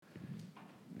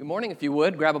Good morning. If you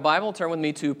would, grab a Bible, turn with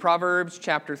me to Proverbs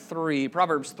chapter 3.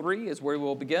 Proverbs 3 is where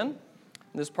we'll begin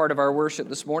this part of our worship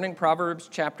this morning, Proverbs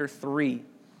chapter 3.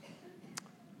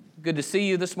 Good to see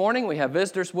you this morning. We have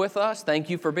visitors with us. Thank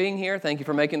you for being here. Thank you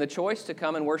for making the choice to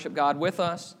come and worship God with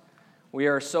us. We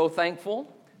are so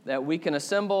thankful that we can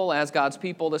assemble as God's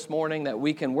people this morning, that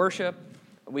we can worship,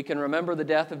 that we can remember the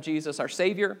death of Jesus, our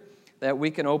Savior, that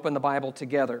we can open the Bible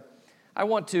together. I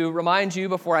want to remind you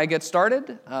before I get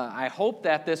started, I hope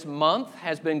that this month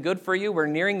has been good for you. We're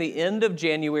nearing the end of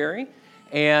January,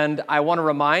 and I want to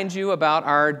remind you about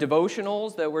our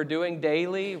devotionals that we're doing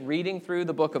daily, reading through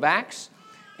the book of Acts,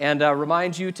 and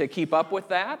remind you to keep up with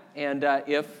that. And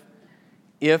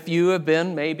if you have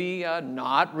been maybe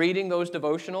not reading those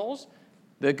devotionals,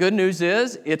 the good news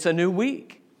is it's a new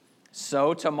week.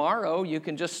 So tomorrow you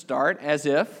can just start as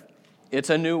if it's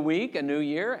a new week, a new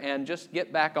year, and just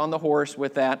get back on the horse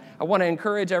with that. I want to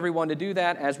encourage everyone to do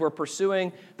that as we're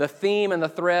pursuing the theme and the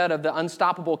thread of the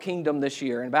unstoppable kingdom this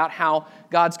year, and about how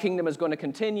God's kingdom is going to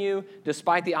continue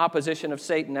despite the opposition of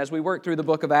Satan as we work through the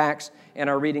book of Acts and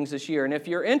our readings this year. And if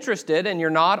you're interested and you're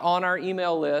not on our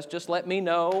email list, just let me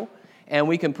know, and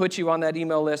we can put you on that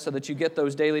email list so that you get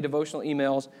those daily devotional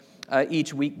emails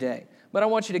each weekday. But I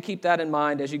want you to keep that in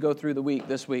mind as you go through the week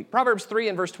this week. Proverbs 3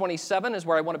 and verse 27 is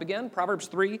where I want to begin. Proverbs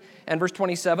 3 and verse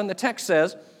 27, the text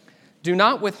says, "Do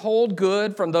not withhold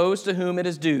good from those to whom it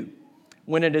is due,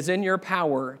 when it is in your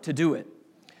power to do it.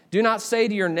 Do not say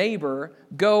to your neighbor,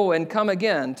 'Go and come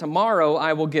again, tomorrow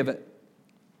I will give it,'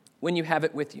 when you have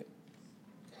it with you."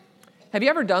 Have you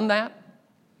ever done that?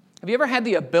 Have you ever had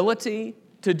the ability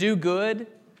to do good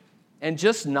and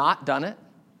just not done it?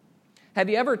 Have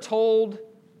you ever told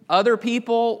other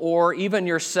people or even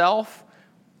yourself,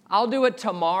 "I'll do it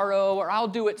tomorrow," or "I'll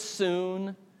do it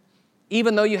soon,"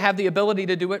 even though you have the ability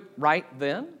to do it right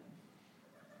then?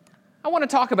 I want to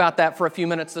talk about that for a few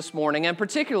minutes this morning, and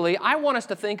particularly, I want us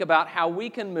to think about how we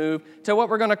can move to what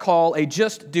we're going to call a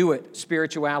just do it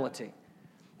spirituality.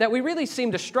 That we really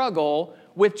seem to struggle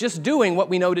with just doing what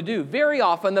we know to do. Very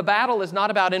often, the battle is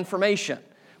not about information.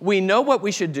 We know what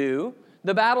we should do.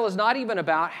 The battle is not even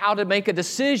about how to make a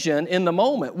decision in the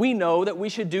moment. We know that we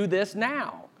should do this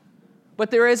now. But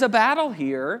there is a battle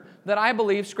here that I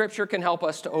believe Scripture can help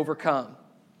us to overcome.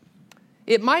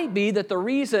 It might be that the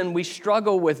reason we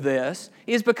struggle with this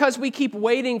is because we keep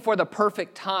waiting for the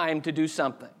perfect time to do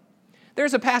something.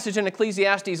 There's a passage in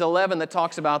Ecclesiastes 11 that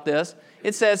talks about this.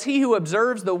 It says, "He who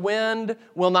observes the wind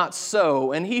will not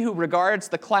sow, and he who regards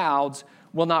the clouds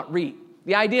will not reap."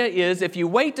 The idea is if you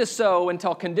wait to sow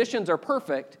until conditions are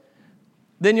perfect,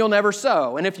 then you'll never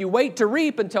sow. And if you wait to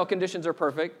reap until conditions are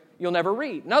perfect, you'll never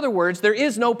reap. In other words, there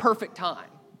is no perfect time.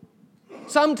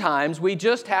 Sometimes we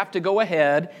just have to go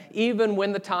ahead even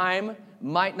when the time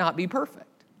might not be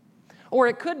perfect. Or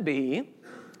it could be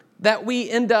that we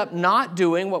end up not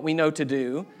doing what we know to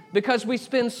do because we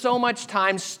spend so much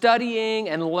time studying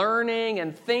and learning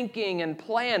and thinking and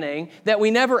planning that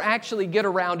we never actually get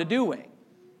around to doing.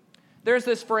 There's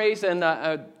this phrase in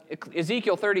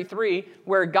Ezekiel 33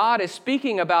 where God is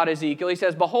speaking about Ezekiel. He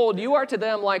says, "Behold, you are to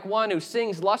them like one who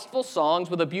sings lustful songs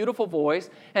with a beautiful voice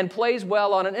and plays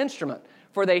well on an instrument.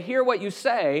 For they hear what you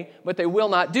say, but they will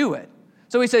not do it."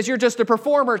 So he says, you're just a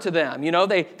performer to them. You know,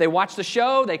 they watch the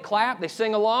show, they clap, they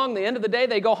sing along. At the end of the day,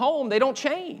 they go home. They don't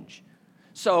change.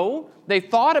 So they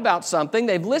thought about something.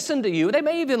 They've listened to you. They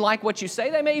may even like what you say.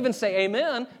 They may even say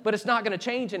amen, but it's not going to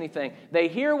change anything. They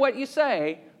hear what you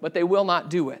say, but they will not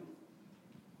do it.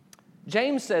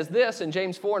 James says this in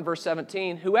James 4 and verse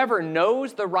 17, "Whoever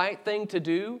knows the right thing to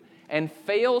do and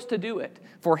fails to do it,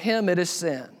 for him it is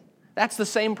sin." That's the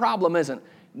same problem, isn't it?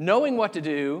 Knowing what to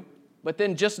do, but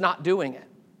then just not doing it.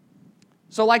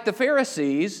 So like the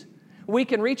Pharisees, we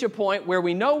can reach a point where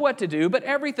we know what to do, but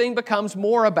everything becomes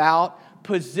more about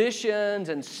positions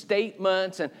and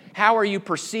statements and how are you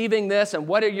perceiving this and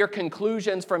what are your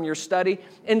conclusions from your study,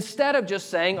 instead of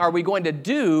just saying, are we going to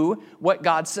do what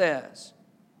God says?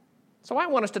 So I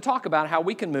want us to talk about how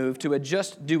we can move to a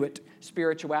just do it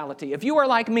spirituality. If you are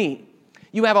like me,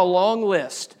 you have a long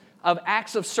list of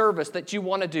acts of service that you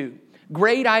want to do.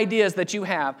 Great ideas that you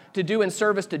have to do in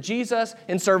service to Jesus,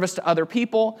 in service to other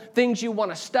people, things you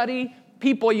want to study,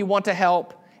 people you want to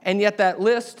help, and yet that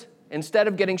list, instead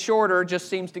of getting shorter, just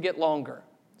seems to get longer.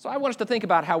 So I want us to think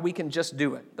about how we can just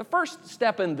do it. The first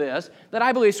step in this that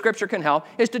I believe Scripture can help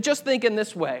is to just think in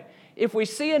this way. If we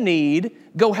see a need,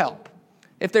 go help.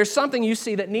 If there's something you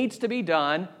see that needs to be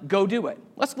done, go do it.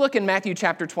 Let's look in Matthew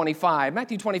chapter 25.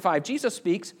 Matthew 25, Jesus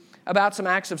speaks about some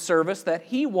acts of service that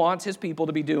he wants his people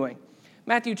to be doing.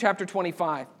 Matthew chapter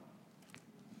 25.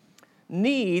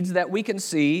 Needs that we can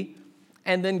see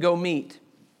and then go meet.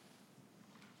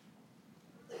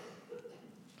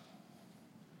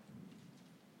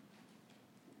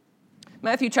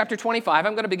 Matthew chapter 25,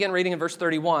 I'm going to begin reading in verse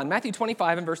 31. Matthew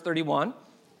 25 and verse 31.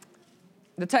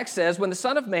 The text says, "When the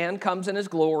Son of Man comes in his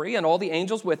glory and all the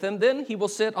angels with him, then he will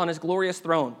sit on his glorious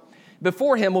throne.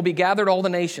 Before him will be gathered all the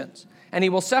nations, and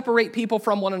he will separate people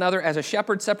from one another as a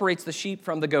shepherd separates the sheep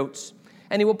from the goats.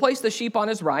 And he will place the sheep on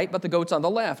his right, but the goats on the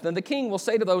left. Then the king will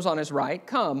say to those on his right,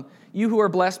 'Come, you who are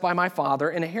blessed by my Father,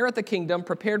 and inherit the kingdom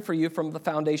prepared for you from the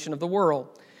foundation of the world.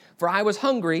 For I was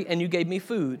hungry, and you gave me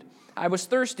food. I was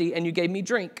thirsty, and you gave me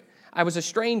drink. I was a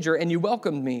stranger, and you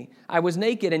welcomed me. I was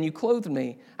naked, and you clothed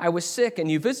me. I was sick,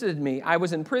 and you visited me. I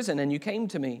was in prison, and you came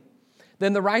to me.'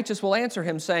 Then the righteous will answer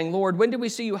him, saying, 'Lord, when did we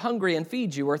see you hungry and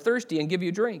feed you, or thirsty and give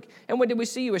you drink? And when did we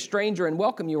see you a stranger and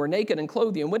welcome you, or naked and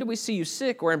clothe you? And when did we see you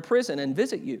sick or in prison and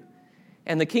visit you?'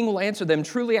 And the king will answer them,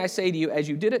 'Truly I say to you, as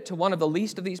you did it to one of the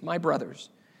least of these my brothers,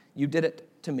 you did it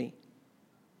to me.'"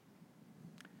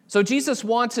 So Jesus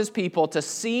wants his people to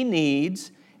see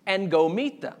needs and go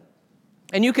meet them.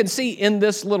 And you can see in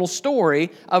this little story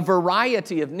a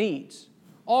variety of needs,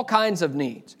 all kinds of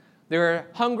needs. There are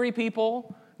hungry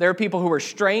people. There are people who are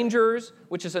strangers,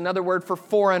 which is another word for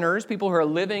foreigners, people who are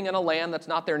living in a land that's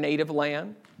not their native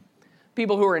land.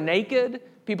 People who are naked,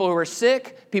 people who are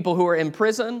sick, people who are in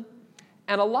prison.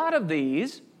 And a lot of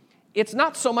these, it's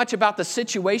not so much about the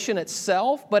situation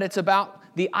itself, but it's about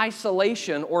the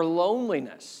isolation or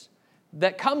loneliness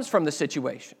that comes from the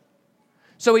situation.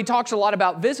 So he talks a lot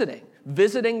about visiting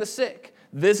the sick,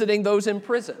 visiting those in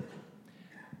prison,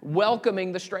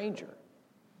 welcoming the stranger.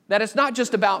 That it's not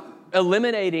just about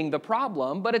eliminating the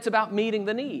problem, but it's about meeting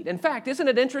the need. In fact, isn't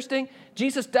it interesting?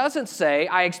 Jesus doesn't say,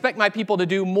 "I expect my people to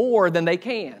do more than they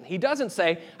can." He doesn't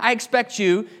say, "I expect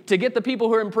you to get the people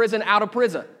who are in prison out of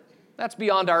prison." That's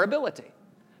beyond our ability.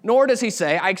 Nor does he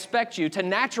say, "I expect you to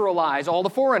naturalize all the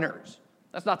foreigners."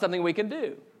 That's not something we can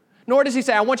do. Nor does he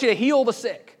say, "I want you to heal the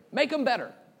sick, make them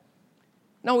better."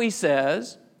 No, he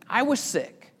says, "I was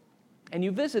sick, and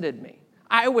you visited me.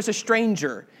 I was a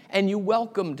stranger, and you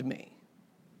welcomed me."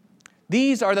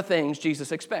 These are the things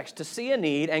Jesus expects, to see a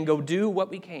need and go do what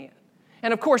we can.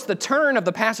 And of course, the turn of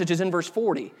the passage is in verse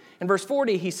 40. In verse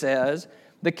 40, he says,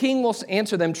 "The king will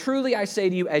answer them, 'Truly I say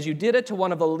to you, as you did it to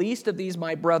one of the least of these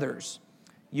my brothers,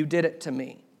 you did it to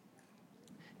me.'"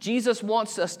 Jesus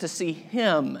wants us to see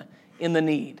him in the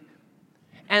need,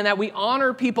 and that we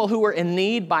honor people who are in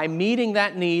need by meeting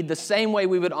that need the same way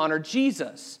we would honor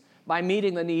Jesus, by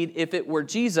meeting the need if it were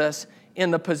Jesus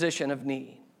in the position of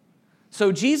need.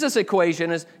 So Jesus'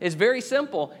 equation is very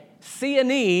simple. See a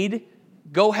need,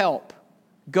 go help.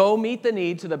 Go meet the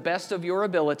need to the best of your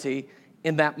ability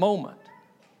in that moment.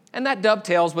 And that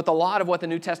dovetails with a lot of what the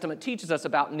New Testament teaches us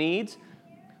about needs.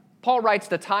 Paul writes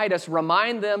to Titus,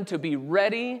 "Remind them to be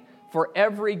ready for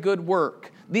every good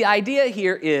work." The idea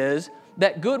here is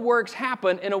that good works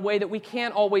happen in a way that we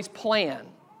can't always plan.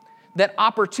 That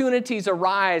opportunities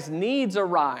arise, needs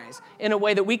arise in a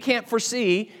way that we can't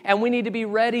foresee, and we need to be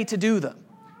ready to do them.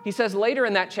 He says later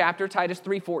in that chapter, Titus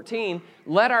 3:14,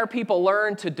 "Let our people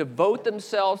learn to devote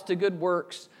themselves to good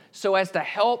works so as to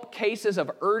help cases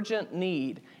of urgent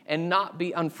need and not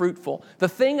be unfruitful." The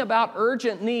thing about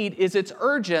urgent need is it's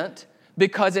urgent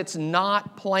because it's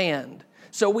not planned.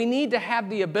 So we need to have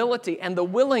the ability and the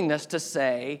willingness to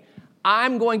say,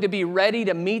 "I'm going to be ready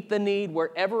to meet the need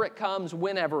wherever it comes,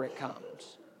 whenever it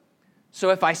comes." So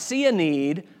if I see a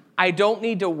need, I don't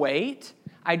need to wait.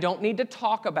 I don't need to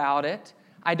talk about it.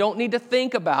 I don't need to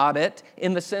think about it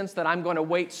in the sense that I'm going to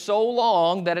wait so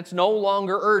long that it's no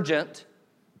longer urgent.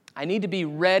 I need to be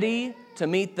ready to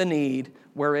meet the need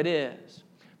where it is.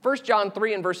 1 John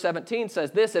 3 and verse 17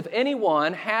 says this, "If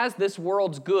anyone has this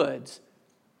world's goods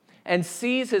and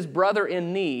sees his brother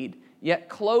in need, yet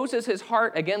closes his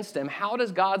heart against him, how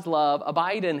does God's love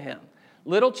abide in him?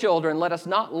 Little children, let us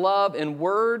not love in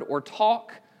word or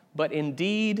talk, but in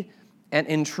deed and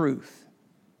in truth."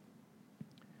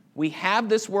 We have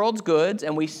this world's goods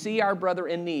and we see our brother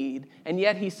in need, and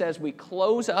yet he says we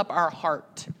close up our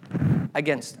heart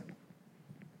against him.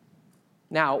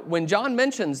 Now, when John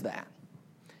mentions that,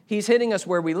 he's hitting us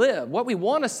where we live. What we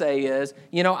want to say is,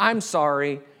 "I'm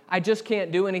sorry, I just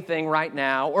can't do anything right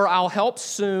now," or "I'll help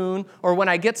soon," or "when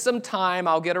I get some time,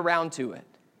 I'll get around to it."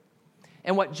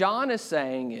 And what John is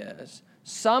saying is,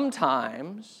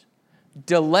 sometimes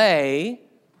delay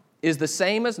is the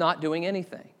same as not doing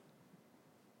anything.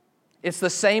 It's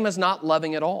the same as not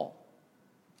loving at all.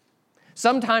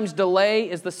 Sometimes delay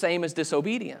is the same as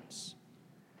disobedience.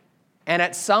 And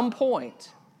at some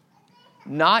point,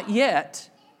 not yet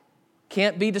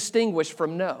can't be distinguished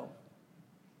from no.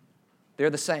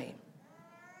 They're the same.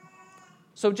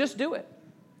 So just do it.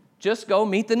 Just go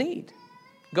meet the need.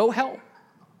 Go help.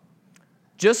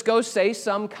 Just go say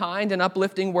some kind and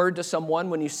uplifting word to someone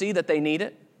when you see that they need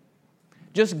it.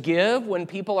 Just give when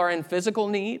people are in physical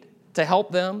need to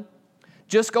help them.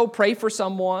 Just go pray for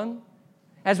someone.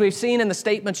 As we've seen in the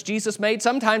statements Jesus made,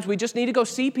 sometimes we just need to go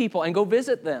see people and go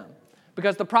visit them.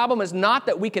 Because the problem is not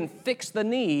that we can fix the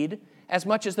need as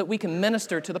much as that we can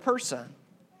minister to the person.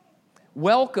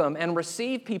 Welcome and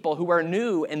receive people who are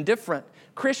new and different.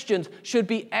 Christians should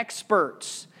be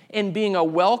experts in being a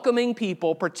welcoming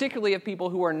people, particularly of people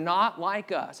who are not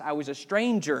like us. I was a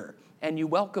stranger and you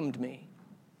welcomed me.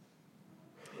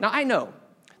 Now, I know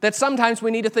that sometimes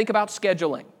we need to think about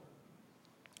scheduling.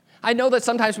 I know that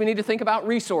sometimes we need to think about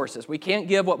resources. We can't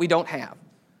give what we don't have.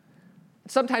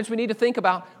 Sometimes we need to think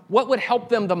about what would help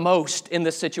them the most in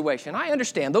this situation. I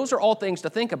understand. Those are all things to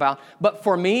think about. But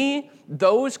for me,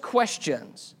 those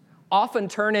questions often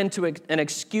turn into an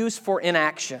excuse for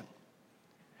inaction,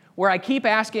 where I keep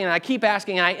asking and I keep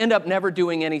asking and I end up never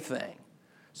doing anything.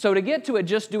 So to get to a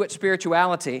just do it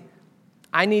spirituality,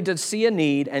 I need to see a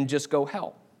need and just go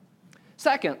help.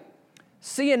 Second,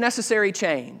 see a necessary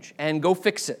change and go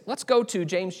fix it. Let's go to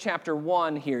James chapter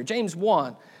 1 here. James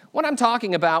 1. What I'm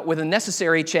talking about with a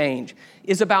necessary change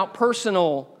is about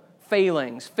personal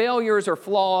failings, failures or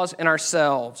flaws in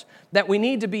ourselves that we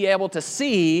need to be able to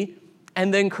see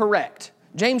and then correct.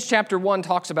 James chapter 1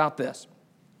 talks about this.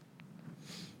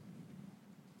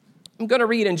 I'm going to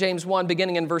read in James 1,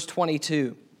 beginning in verse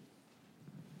 22.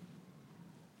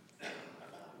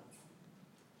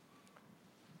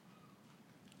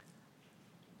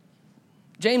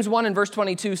 James 1 and verse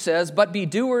 22 says, "But be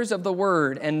doers of the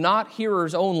word and not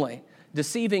hearers only,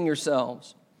 deceiving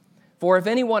yourselves. For if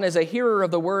anyone is a hearer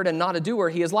of the word and not a doer,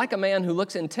 he is like a man who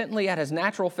looks intently at his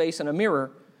natural face in a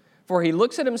mirror. For he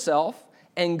looks at himself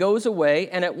and goes away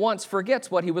and at once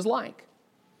forgets what he was like.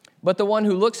 But the one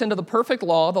who looks into the perfect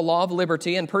law, the law of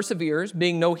liberty, and perseveres,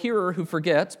 being no hearer who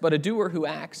forgets, but a doer who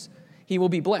acts, he will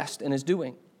be blessed in his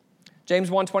doing." James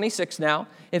 1:26 now,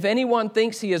 "If anyone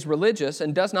thinks he is religious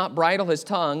and does not bridle his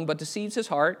tongue, but deceives his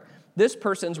heart, this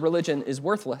person's religion is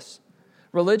worthless.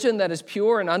 Religion that is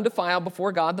pure and undefiled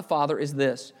before God the Father is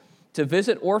this, to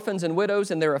visit orphans and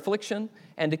widows in their affliction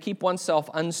and to keep oneself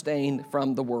unstained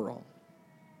from the world."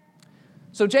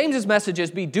 So James's message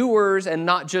is be doers and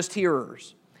not just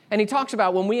hearers. And he talks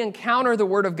about when we encounter the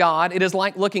Word of God, it is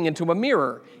like looking into a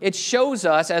mirror. It shows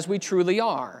us as we truly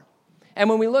are. And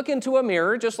when we look into a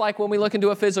mirror, just like when we look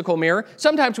into a physical mirror,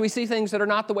 sometimes we see things that are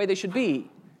not the way they should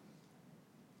be.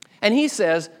 And he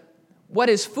says, what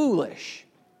is foolish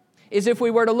is if we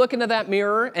were to look into that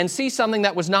mirror and see something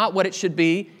that was not what it should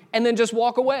be and then just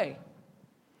walk away.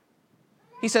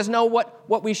 He says, no,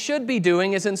 what we should be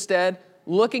doing is instead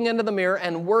looking into the mirror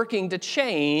and working to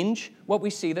change what we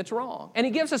see that's wrong. And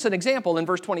he gives us an example in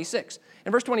verse 26.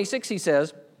 In verse 26, he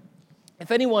says,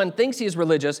 if anyone thinks he is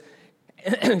religious,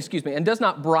 and does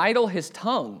not bridle his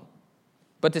tongue,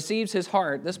 but deceives his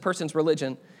heart, this person's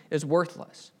religion is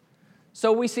worthless.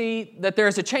 So we see that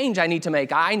there's a change I need to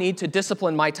make. I need to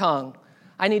discipline my tongue.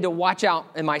 I need to watch out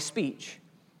in my speech.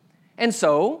 And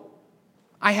so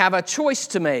I have a choice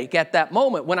to make at that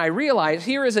moment when I realize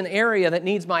here is an area that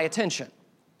needs my attention.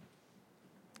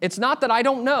 It's not that I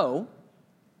don't know.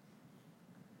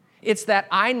 It's that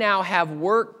I now have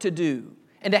work to do.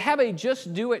 And to have a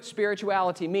just do it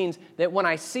spirituality means that when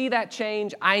I see that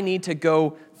change, I need to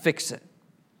go fix it.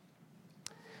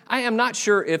 I am not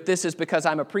sure if this is because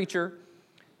I'm a preacher,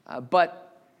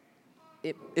 but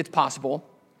it's possible.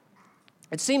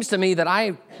 It seems to me that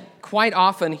I quite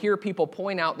often hear people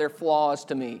point out their flaws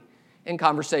to me in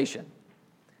conversation.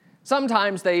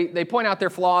 Sometimes they point out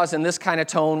their flaws in this kind of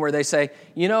tone where they say,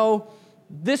 you know,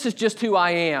 this is just who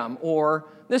I am, or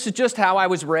this is just how I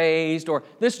was raised, or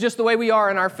this is just the way we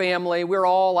are in our family. We're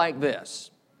all like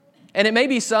this. And it may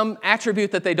be some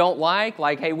attribute that they don't like,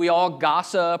 hey, we all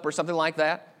gossip or something like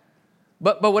that.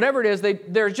 But whatever it is,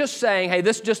 they're just saying, hey,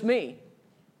 this is just me.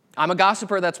 I'm a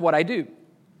gossiper, that's what I do.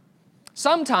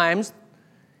 Sometimes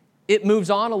it moves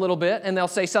on a little bit and they'll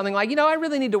say something like, I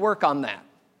really need to work on that.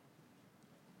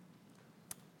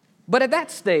 But at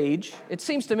that stage, it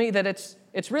seems to me that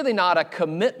it's really not a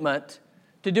commitment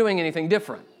to doing anything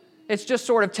different. It's just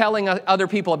sort of telling other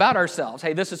people about ourselves.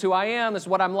 Hey, this is who I am, this is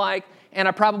what I'm like, and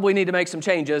I probably need to make some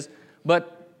changes,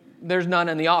 but there's none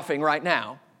in the offing right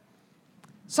now.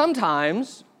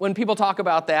 Sometimes when people talk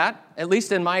about that, at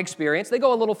least in my experience, they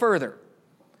go a little further.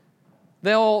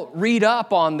 They'll read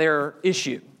up on their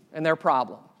issue and their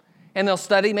problem. And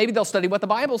maybe they'll study what the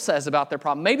Bible says about their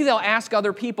problem. Maybe they'll ask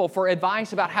other people for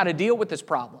advice about how to deal with this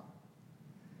problem.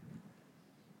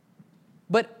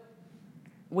 But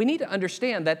we need to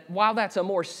understand that while that's a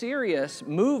more serious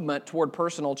movement toward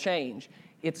personal change,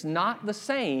 it's not the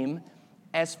same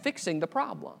as fixing the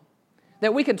problem.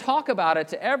 That we can talk about it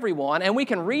to everyone and we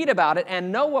can read about it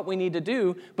and know what we need to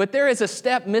do, but there is a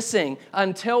step missing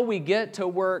until we get to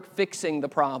work fixing the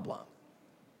problem.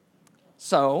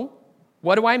 So,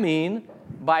 what do I mean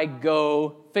by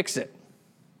go fix it?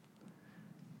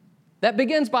 That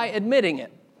begins by admitting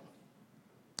it.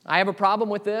 I have a problem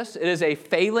with this. It is a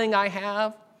failing I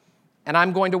have, and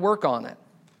I'm going to work on it.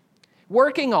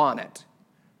 Working on it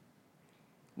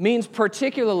means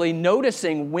particularly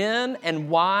noticing when and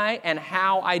why and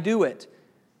how I do it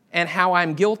and how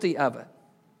I'm guilty of it.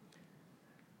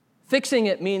 Fixing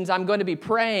it means I'm going to be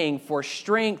praying for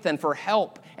strength and for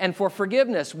help and for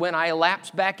forgiveness when I lapse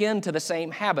back into the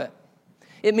same habit.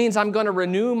 It means I'm going to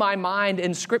renew my mind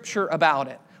in Scripture about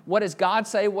it. What does God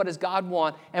say? What does God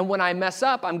want? And when I mess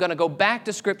up, I'm going to go back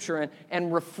to Scripture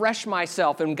and refresh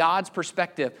myself in God's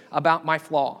perspective about my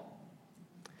flaw.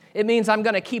 It means I'm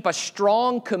going to keep a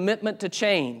strong commitment to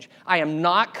change. I am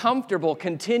not comfortable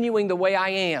continuing the way I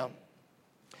am.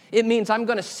 It means I'm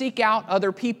going to seek out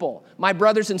other people, my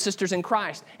brothers and sisters in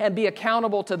Christ, and be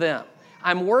accountable to them.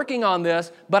 I'm working on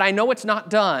this, but I know it's not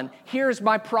done. Here's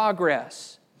my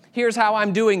progress. Here's how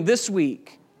I'm doing this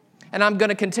week. And I'm going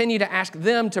to continue to ask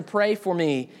them to pray for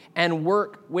me and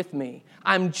work with me.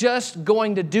 I'm just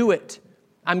going to do it.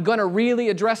 I'm going to really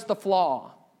address the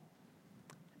flaw.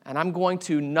 And I'm going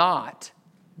to not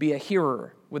be a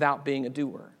hearer without being a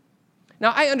doer.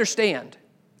 Now, I understand,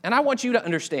 and I want you to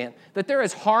understand, that there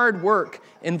is hard work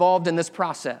involved in this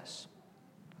process.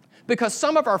 Because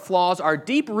some of our flaws are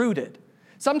deep-rooted.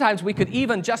 Sometimes we could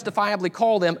even justifiably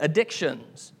call them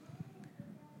addictions.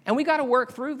 And we got to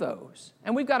work through those.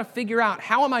 And we've got to figure out,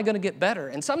 how am I going to get better?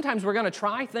 And sometimes we're going to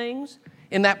try things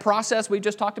in that process we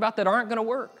just talked about that aren't going to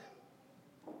work.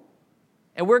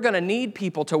 And we're going to need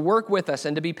people to work with us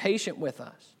and to be patient with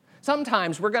us.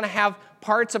 Sometimes we're going to have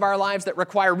parts of our lives that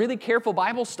require really careful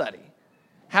Bible study.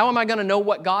 How am I going to know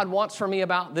what God wants for me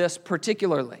about this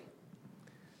particularly?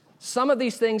 Some of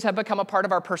these things have become a part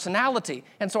of our personality,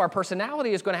 and so our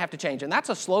personality is going to have to change, and that's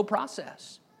a slow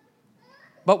process.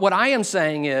 But what I am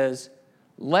saying is,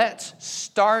 let's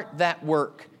start that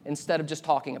work instead of just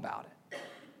talking about it.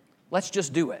 Let's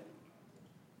just do it.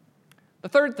 The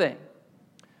third thing,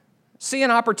 see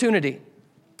an opportunity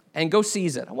and go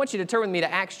seize it. I want you to turn with me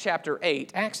to Acts chapter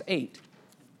 8. Acts 8.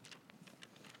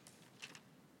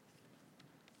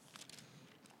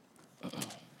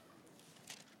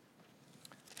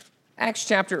 Acts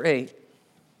chapter 8.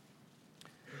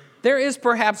 There is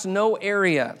perhaps no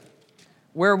area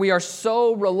where we are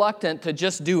so reluctant to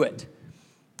just do it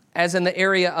as in the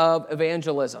area of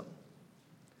evangelism.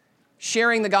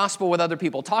 Sharing the gospel with other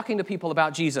people, talking to people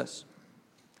about Jesus.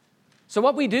 So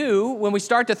what we do when we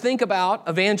start to think about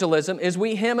evangelism is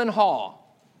we hem and haw.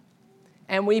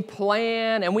 And we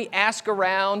plan and we ask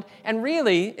around. And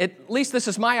really, at least this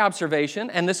is my observation,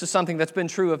 and this is something that's been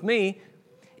true of me,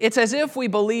 it's as if we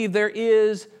believe there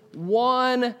is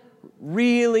one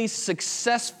really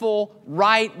successful,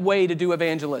 right way to do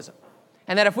evangelism.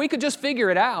 And that if we could just figure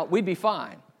it out, we'd be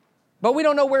fine. But we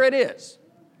don't know where it is.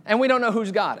 And we don't know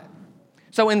who's got it.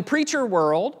 So in preacher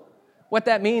world, what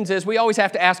that means is we always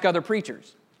have to ask other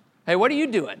preachers, hey, what are you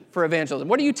doing for evangelism?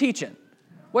 What are you teaching?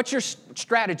 What's your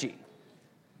strategy?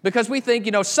 Because we think,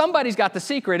 somebody's got the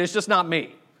secret, it's just not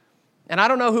me. And I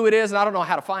don't know who it is, and I don't know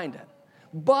how to find it.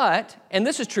 But, and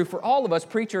this is true for all of us,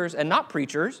 preachers and not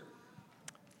preachers,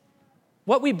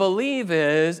 what we believe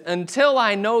is, until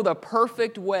I know the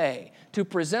perfect way to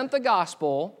present the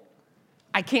gospel,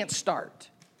 I can't start.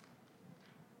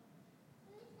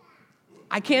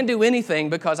 I can't do anything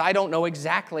because I don't know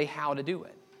exactly how to do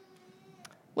it.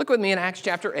 Look with me in Acts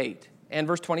chapter 8 and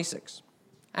verse 26.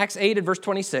 Acts 8 and verse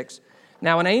 26.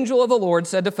 Now an angel of the Lord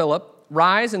said to Philip,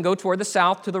 rise and go toward the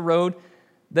south to the road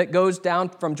that goes down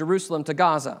from Jerusalem to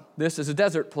Gaza. This is a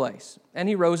desert place. And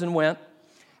he rose and went.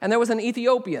 And there was an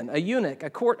Ethiopian, a eunuch, a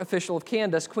court official of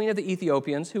Candace, queen of the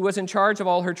Ethiopians, who was in charge of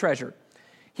all her treasure.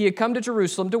 He had come to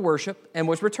Jerusalem to worship and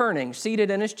was returning,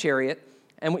 seated in his chariot,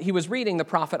 and he was reading the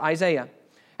prophet Isaiah.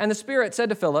 And the Spirit said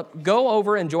to Philip, go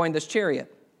over and join this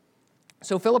chariot.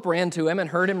 So Philip ran to him and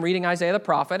heard him reading Isaiah the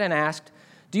prophet and asked,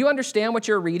 do you understand what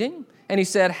you're reading? And he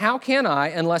said, how can I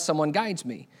unless someone guides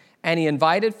me? And he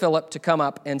invited Philip to come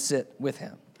up and sit with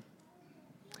him.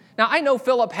 Now, I know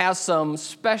Philip has some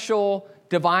special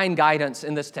divine guidance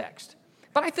in this text,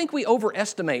 but I think we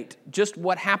overestimate just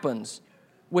what happens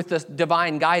with the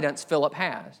divine guidance Philip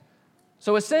has.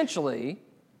 So essentially,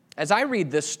 as I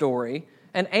read this story,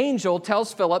 an angel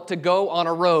tells Philip to go on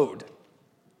a road.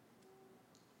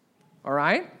 All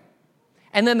right?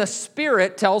 And then the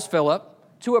Spirit tells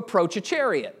Philip to approach a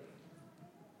chariot.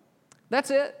 That's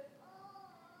it.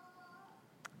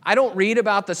 I don't read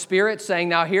about the Spirit saying,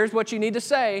 now here's what you need to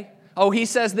say. Oh, he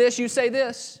says this, you say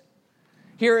this.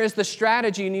 Here is the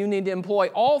strategy you need to employ.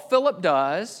 All Philip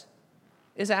does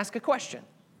is ask a question.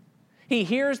 He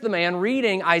hears the man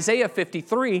reading Isaiah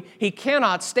 53. He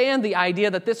cannot stand the idea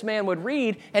that this man would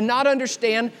read and not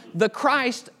understand the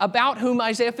Christ about whom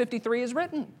Isaiah 53 is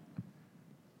written.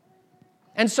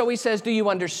 And so he says, do you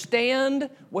understand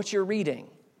what you're reading?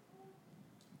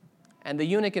 And the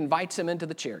eunuch invites him into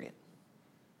the chariot.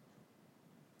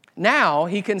 Now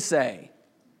he can say,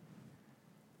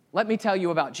 let me tell you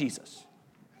about Jesus.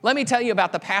 Let me tell you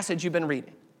about the passage you've been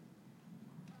reading.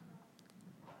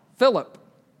 Philip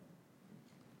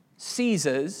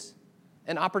seizes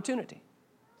an opportunity.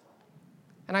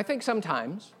 And I think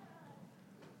sometimes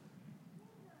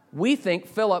we think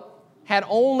Philip had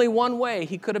only one way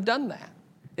he could have done that.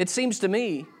 It seems to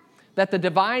me that the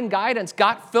divine guidance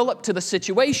got Philip to the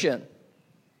situation.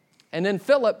 And then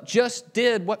Philip just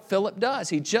did what Philip does.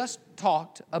 He just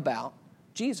talked about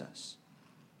Jesus.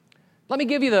 Let me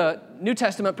give you the New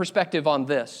Testament perspective on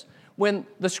this. When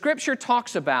the Scripture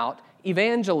talks about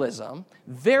evangelism,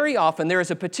 very often there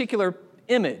is a particular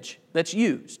image that's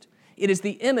used. It is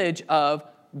the image of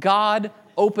God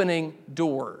opening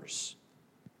doors.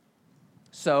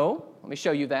 So, let me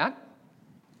show you that.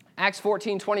 Acts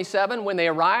 14:27, when they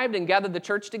arrived and gathered the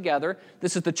church together,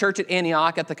 this is the church at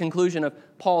Antioch at the conclusion of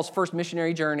Paul's first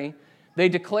missionary journey, they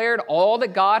declared all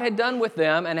that God had done with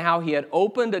them and how he had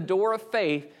opened a door of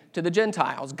faith to the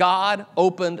Gentiles. God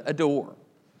opened a door.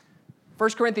 1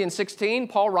 Corinthians 16,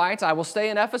 Paul writes, I will stay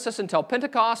in Ephesus until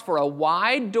Pentecost, for a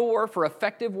wide door for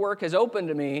effective work has opened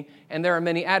to me, and there are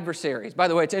many adversaries. By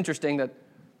the way, it's interesting that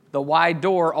the wide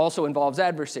door also involves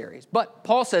adversaries. But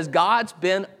Paul says God's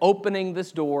been opening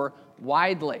this door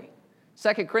widely.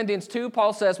 2 Corinthians 2,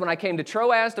 Paul says, when I came to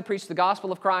Troas to preach the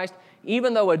gospel of Christ,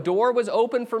 even though a door was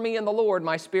open for me in the Lord,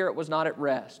 my spirit was not at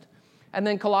rest. And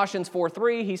then Colossians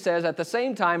 4:3, he says, at the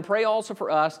same time, pray also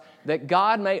for us that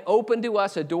God may open to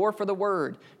us a door for the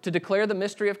word to declare the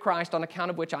mystery of Christ on account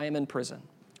of which I am in prison.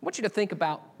 I want you to think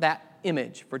about that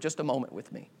image for just a moment with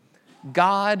me.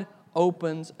 God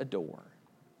opens a door.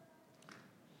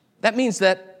 That means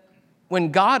that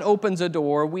when God opens a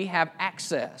door, we have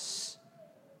access.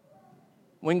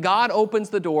 When God opens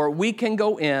the door, we can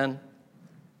go in.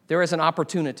 There is an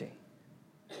opportunity.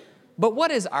 But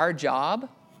what is our job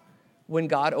when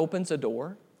God opens a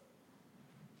door?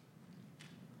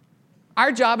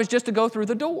 Our job is just to go through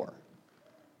the door.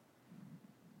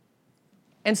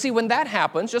 And see, when that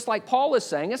happens, just like Paul is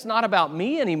saying, it's not about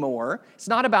me anymore. It's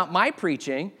not about my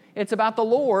preaching. It's about the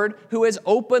Lord who has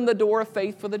opened the door of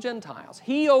faith for the Gentiles.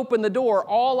 He opened the door.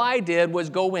 All I did was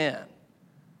go in.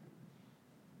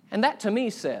 And that to me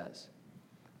says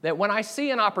that when I see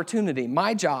an opportunity,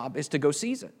 my job is to go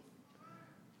seize it,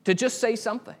 to just say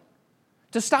something,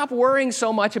 to stop worrying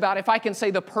so much about if I can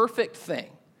say the perfect thing.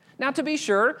 Now, to be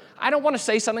sure, I don't want to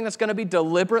say something that's going to be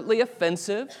deliberately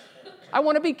offensive. I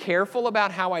want to be careful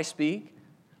about how I speak.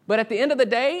 But at the end of the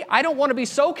day, I don't want to be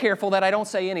so careful that I don't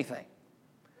say anything.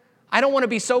 I don't want to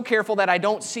be so careful that I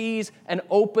don't seize an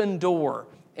open door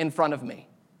in front of me.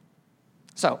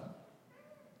 So,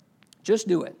 just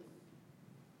do it.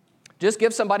 Just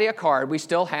give somebody a card. We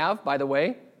still have, by the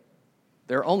way,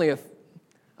 there are only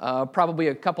probably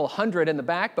a couple hundred in the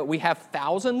back, but we have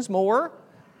thousands more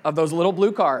of those little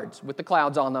blue cards with the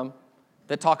clouds on them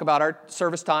that talk about our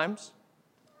service times.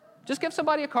 Just give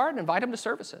somebody a card and invite them to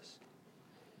services.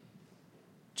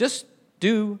 Just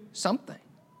do something.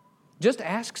 Just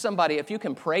ask somebody if you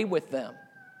can pray with them,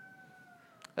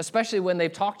 especially when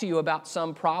they've talked to you about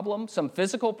some problem, some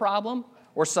physical problem,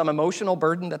 or some emotional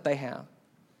burden that they have.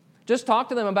 Just talk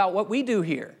to them about what we do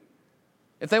here.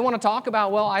 If they want to talk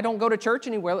about, well, I don't go to church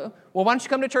anywhere, well, why don't you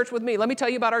come to church with me? Let me tell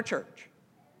you about our church.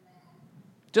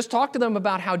 Just talk to them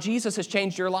about how Jesus has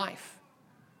changed your life,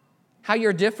 how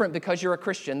you're different because you're a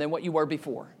Christian than what you were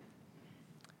before.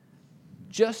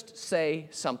 Just say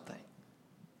something.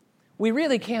 We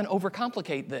really can't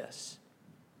overcomplicate this.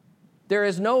 There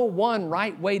is no one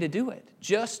right way to do it.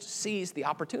 Just seize the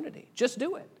opportunity. Just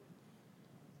do it.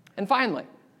 And finally,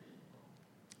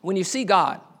 when you see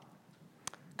God,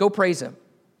 go praise Him.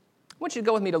 I want you to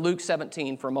go with me to Luke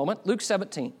 17 for a moment. Luke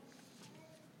 17.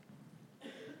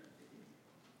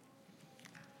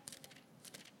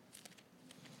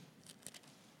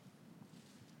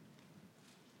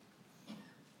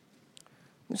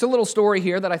 There's a little story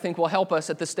here that I think will help us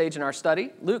at this stage in our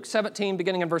study. Luke 17,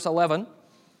 beginning in verse 11.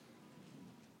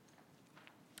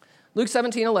 Luke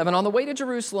 17:11. On the way to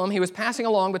Jerusalem, he was passing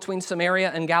along between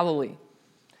Samaria and Galilee.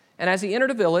 And as he entered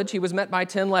a village, he was met by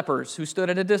 10 lepers who stood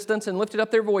at a distance and lifted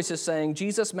up their voices, saying,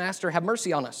 Jesus, Master, have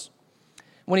mercy on us.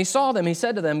 When he saw them, he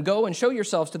said to them, Go and show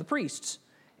yourselves to the priests.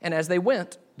 And as they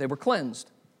went, they were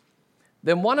cleansed.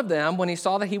 Then one of them, when he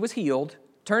saw that he was healed,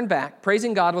 turned back,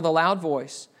 praising God with a loud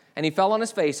voice, and he fell on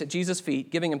his face at Jesus' feet,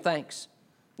 giving him thanks.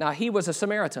 Now he was a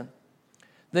Samaritan.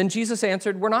 Then Jesus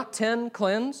answered, Were not 10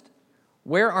 cleansed?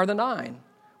 Where are the 9?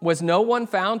 Was no one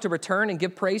found to return and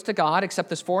give praise to God except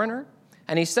this foreigner?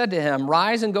 And he said to him,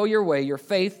 Rise and go your way, your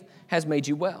faith has made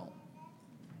you well.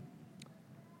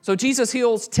 So Jesus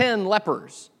heals 10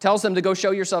 lepers, tells them to go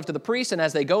show yourself to the priest, and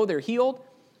as they go, they're healed.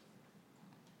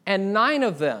 And 9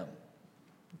 of them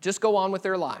just go on with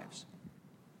their lives.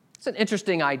 It's an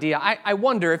interesting idea. I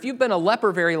wonder, if you've been a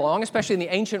leper very long, especially in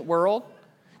the ancient world,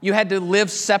 you had to live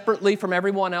separately from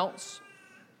everyone else.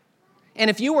 And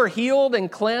if you were healed and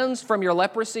cleansed from your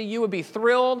leprosy, you would be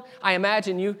thrilled. I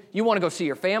imagine you want to go see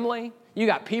your family. You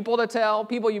got people to tell,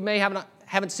 people you may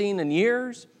haven't seen in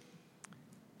years.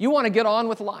 You want to get on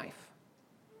with life.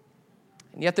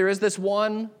 And yet there is this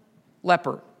one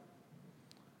leper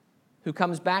who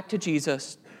comes back to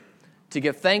Jesus to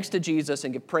give thanks to Jesus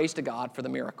and give praise to God for the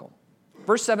miracle.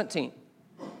 Verse 17,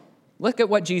 look at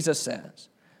what Jesus says.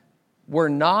 Were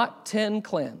not 10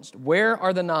 cleansed? Where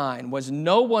are the 9? Was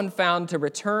no one found to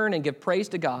return and give praise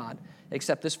to God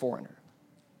except this foreigner?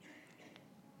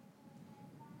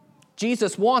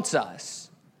 Jesus wants us,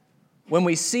 when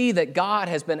we see that God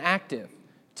has been active,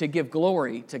 to give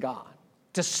glory to God,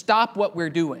 to stop what we're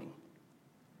doing,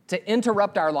 to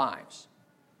interrupt our lives,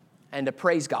 and to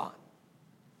praise God.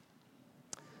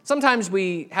 Sometimes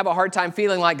we have a hard time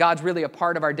feeling like God's really a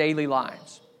part of our daily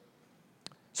lives.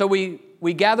 So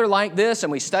we gather like this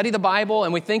and we study the Bible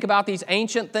and we think about these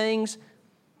ancient things,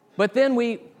 but then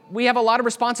we have a lot of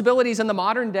responsibilities in the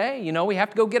modern day. You know, we have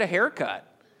to go get a haircut.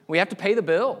 We have to pay the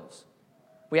bills.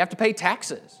 We have to pay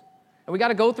taxes. And we got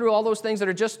to go through all those things that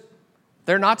are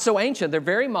they're not so ancient. They're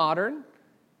very modern.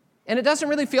 And it doesn't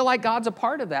really feel like God's a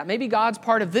part of that. Maybe God's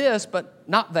part of this, but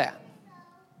not that.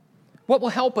 What will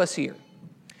help us here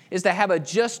is to have a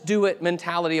just do it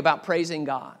mentality about praising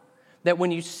God. That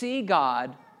when you see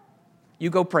God, you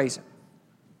go praise Him.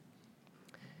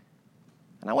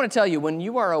 And I want to tell you, when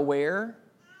you are aware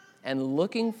and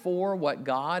looking for what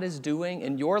God is doing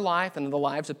in your life and in the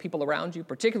lives of people around you,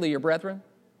 particularly your brethren,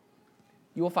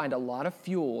 you will find a lot of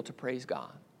fuel to praise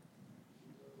God.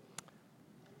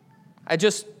 I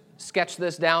just sketched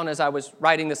this down as I was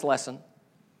writing this lesson,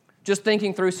 just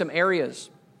thinking through some areas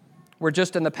where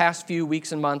just in the past few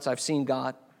weeks and months I've seen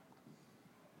God.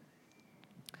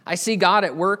 I see God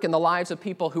at work in the lives of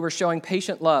people who are showing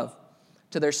patient love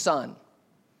to their son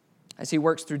as he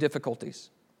works through difficulties.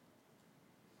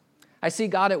 I see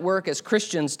God at work as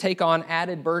Christians take on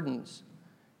added burdens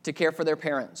to care for their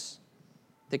parents,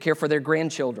 to care for their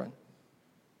grandchildren.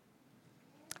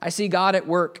 I see God at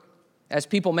work as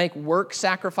people make work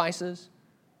sacrifices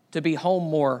to be home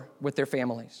more with their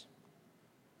families.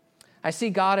 I see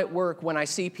God at work when I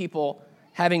see people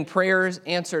having prayers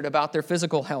answered about their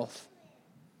physical health.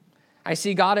 I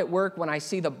see God at work when I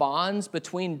see the bonds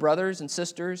between brothers and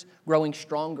sisters growing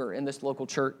stronger in this local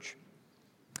church.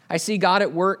 I see God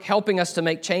at work helping us to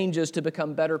make changes to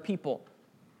become better people.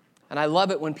 And I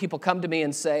love it when people come to me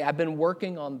and say, I've been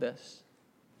working on this.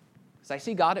 Because I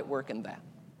see God at work in that.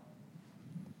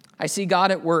 I see God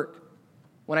at work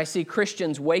when I see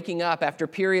Christians waking up after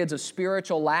periods of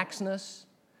spiritual laxness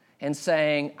and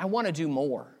saying, I want to do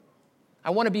more. I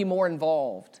want to be more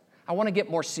involved. I want to get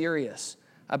more serious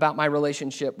about my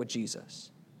relationship with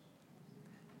Jesus.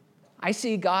 I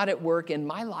see God at work in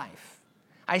my life.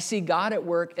 I see God at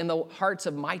work in the hearts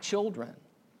of my children.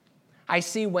 I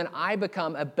see when I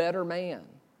become a better man,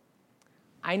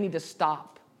 I need to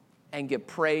stop and give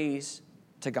praise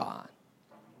to God.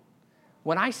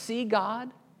 When I see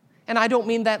God, and I don't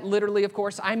mean that literally, of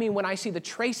course, I mean when I see the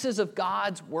traces of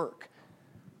God's work,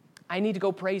 I need to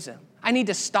go praise Him. I need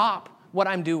to stop what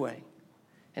I'm doing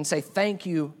and say, thank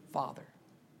you, Father.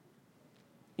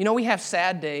 You know, we have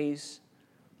sad days,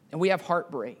 and we have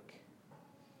heartbreak,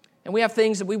 and we have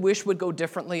things that we wish would go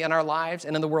differently in our lives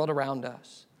and in the world around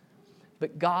us.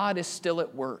 But God is still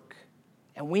at work,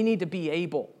 and we need to be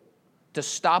able to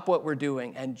stop what we're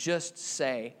doing and just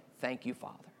say, thank you,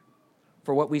 Father,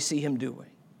 for what we see Him doing.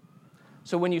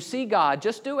 So when you see God,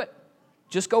 just do it.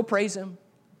 Just go praise Him.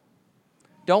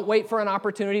 Don't wait for an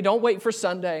opportunity. Don't wait for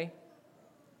Sunday.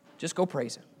 Just go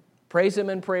praise Him. Praise Him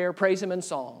in prayer. Praise Him in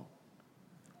song.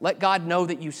 Let God know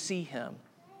that you see Him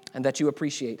and that you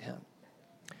appreciate Him.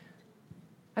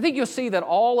 I think you'll see that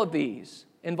all of these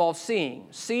involve seeing.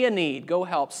 See a need, go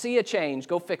help. See a change,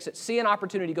 go fix it. See an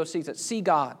opportunity, go seize it. See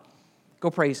God,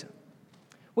 Go praise Him.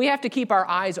 We have to keep our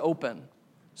eyes open,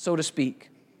 so to speak,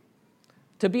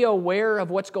 to be aware of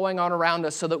what's going on around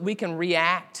us so that we can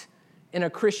react in a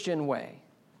Christian way,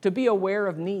 to be aware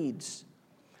of needs,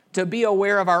 to be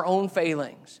aware of our own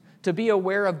failings, to be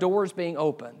aware of doors being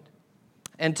opened,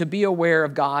 and to be aware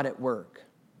of God at work.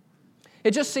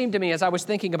 It just seemed to me as I was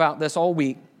thinking about this all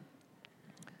week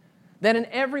that in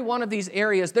every one of these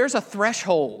areas, there's a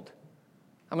threshold.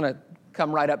 I'm going to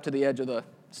come right up to the edge of the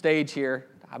stage here.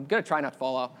 I'm going to try not to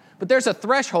fall off. But there's a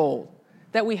threshold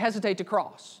that we hesitate to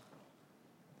cross.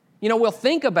 You know, we'll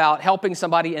think about helping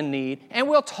somebody in need, and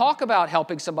we'll talk about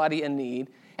helping somebody in need,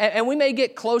 and we may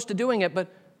get close to doing it, but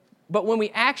when we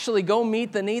actually go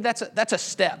meet the need, that's a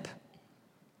step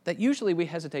that usually we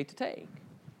hesitate to take.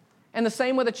 And the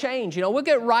same with a change. You know, we'll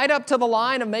get right up to the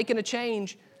line of making a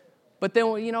change, but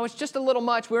then, you know, it's just a little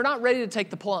much. We're not ready to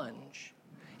take the plunge.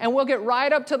 And we'll get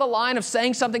right up to the line of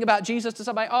saying something about Jesus to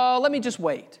somebody, oh, let me just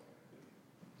wait.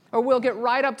 Or we'll get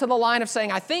right up to the line of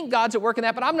saying, I think God's at work in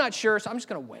that, but I'm not sure, so I'm just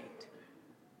going to wait.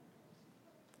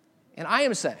 And I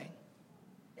am saying,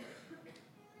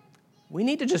 we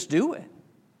need to just do it.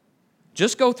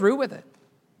 Just go through with it.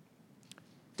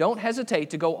 Don't hesitate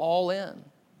to go all in,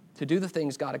 to do the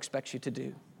things God expects you to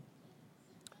do.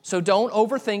 So don't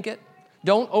overthink it.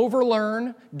 Don't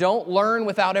overlearn. Don't learn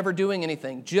without ever doing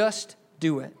anything. Just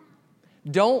do it.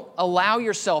 Don't allow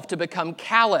yourself to become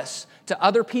callous to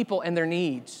other people and their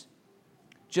needs.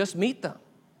 Just meet them.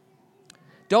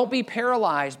 Don't be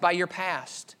paralyzed by your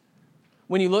past.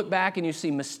 When you look back and you see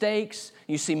mistakes,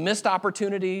 you see missed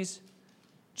opportunities,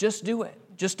 just do it.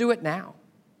 Just do it now.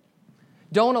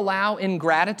 Don't allow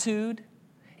ingratitude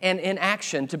and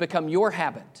inaction to become your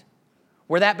habit,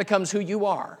 where that becomes who you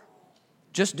are.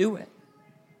 Just do it.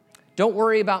 Don't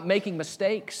worry about making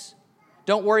mistakes.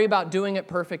 Don't worry about doing it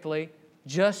perfectly.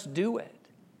 Just do it.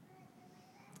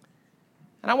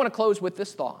 And I want to close with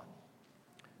this thought.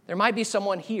 There might be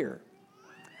someone here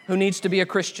who needs to be a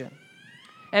Christian.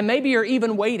 And maybe you're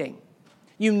even waiting.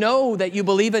 You know that you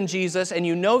believe in Jesus and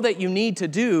you know that you need to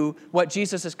do what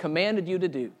Jesus has commanded you to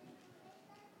do.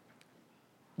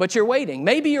 But you're waiting.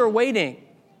 Maybe you're waiting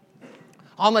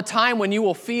on the time when you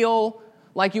will feel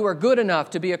like you are good enough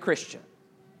to be a Christian.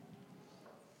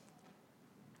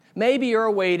 Maybe you're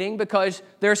waiting because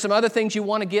there are some other things you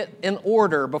want to get in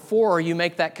order before you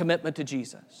make that commitment to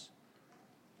Jesus.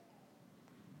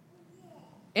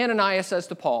 Ananias says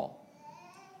to Paul,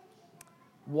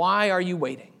 why are you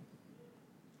waiting?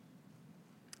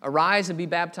 Arise and be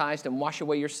baptized and wash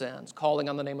away your sins, calling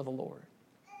on the name of the Lord.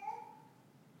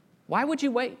 Why would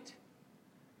you wait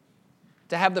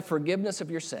to have the forgiveness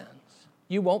of your sins?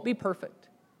 You won't be perfect,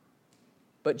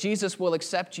 but Jesus will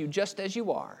accept you just as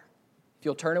you are if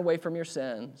you'll turn away from your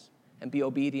sins and be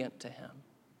obedient to Him.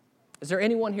 Is there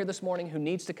anyone here this morning who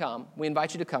needs to come? We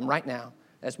invite you to come right now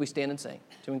as we stand and sing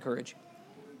to encourage you.